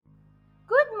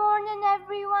afternoon,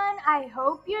 everyone. I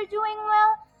hope you're doing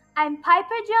well. I'm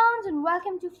Piper Jones, and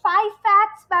welcome to 5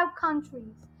 Facts About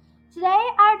Countries. Today,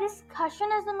 our discussion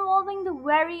is involving the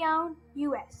very own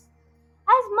US.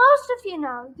 As most of you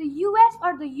know, the US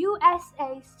or the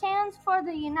USA stands for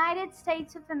the United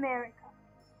States of America.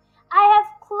 I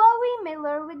have Chloe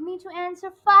Miller with me to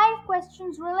answer 5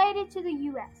 questions related to the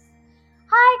US.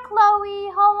 Hi,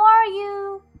 Chloe. How are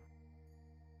you?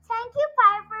 Thank you,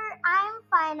 Piper. I'm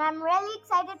fine. I'm really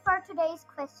excited for today's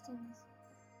questions.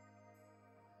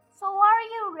 So, are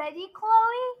you ready,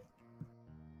 Chloe?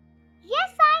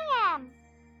 Yes, I am.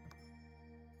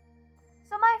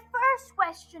 So my first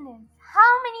question is,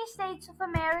 how many states of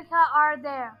America are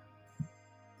there?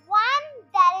 One,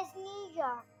 that is New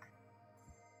York.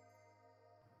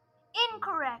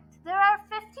 Incorrect. There are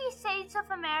 50 states of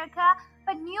America,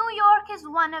 but New York is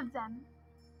one of them.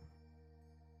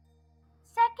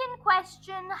 Second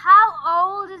question, how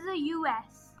old is the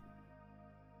US?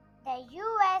 The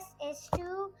US is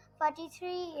 243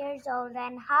 years old,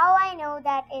 and how I know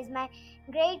that is my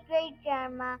great great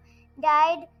grandma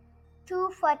died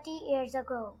 240 years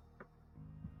ago.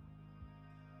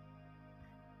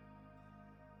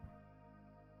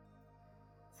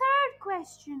 Third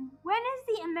question, when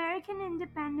is the American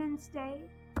Independence Day?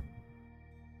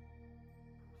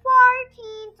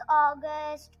 14th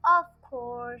August, of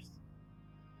course.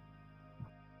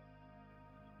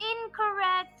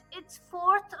 Incorrect. It's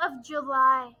 4th of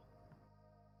July.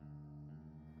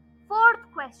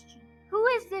 Fourth question, who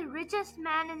is the richest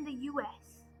man in the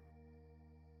US?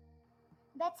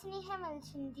 Bethany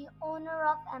Hamilton, the owner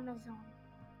of Amazon.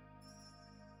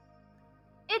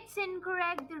 It's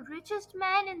incorrect. The richest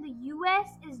man in the US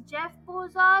is Jeff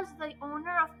Bezos, the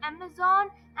owner of Amazon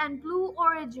and Blue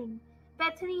Origin.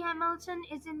 Bethany Hamilton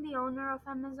isn't the owner of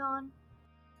Amazon.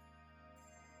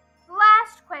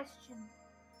 Last question.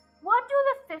 What do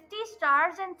the 50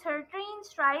 stars and 13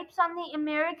 stripes on the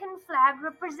American flag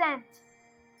represent?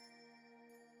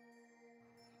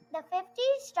 The 50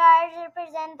 stars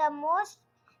represent the most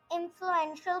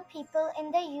influential people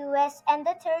in the US, and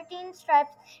the 13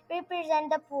 stripes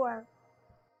represent the poor.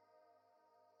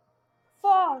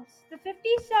 False. The 50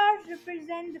 stars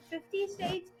represent the 50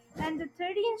 states and the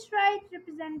 13 stripes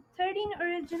represent 13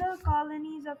 original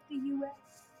colonies of the US.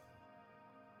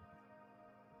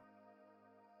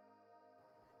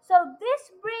 So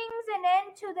this brings an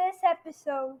end to this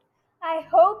episode. I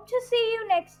hope to see you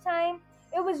next time.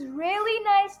 It was really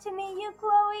nice to meet you,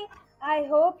 Chloe. I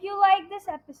hope you liked this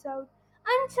episode.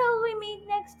 Until we meet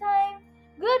next time,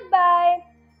 goodbye.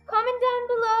 Comment down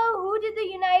below, who did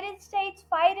the United States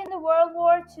fight in the World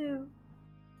War II?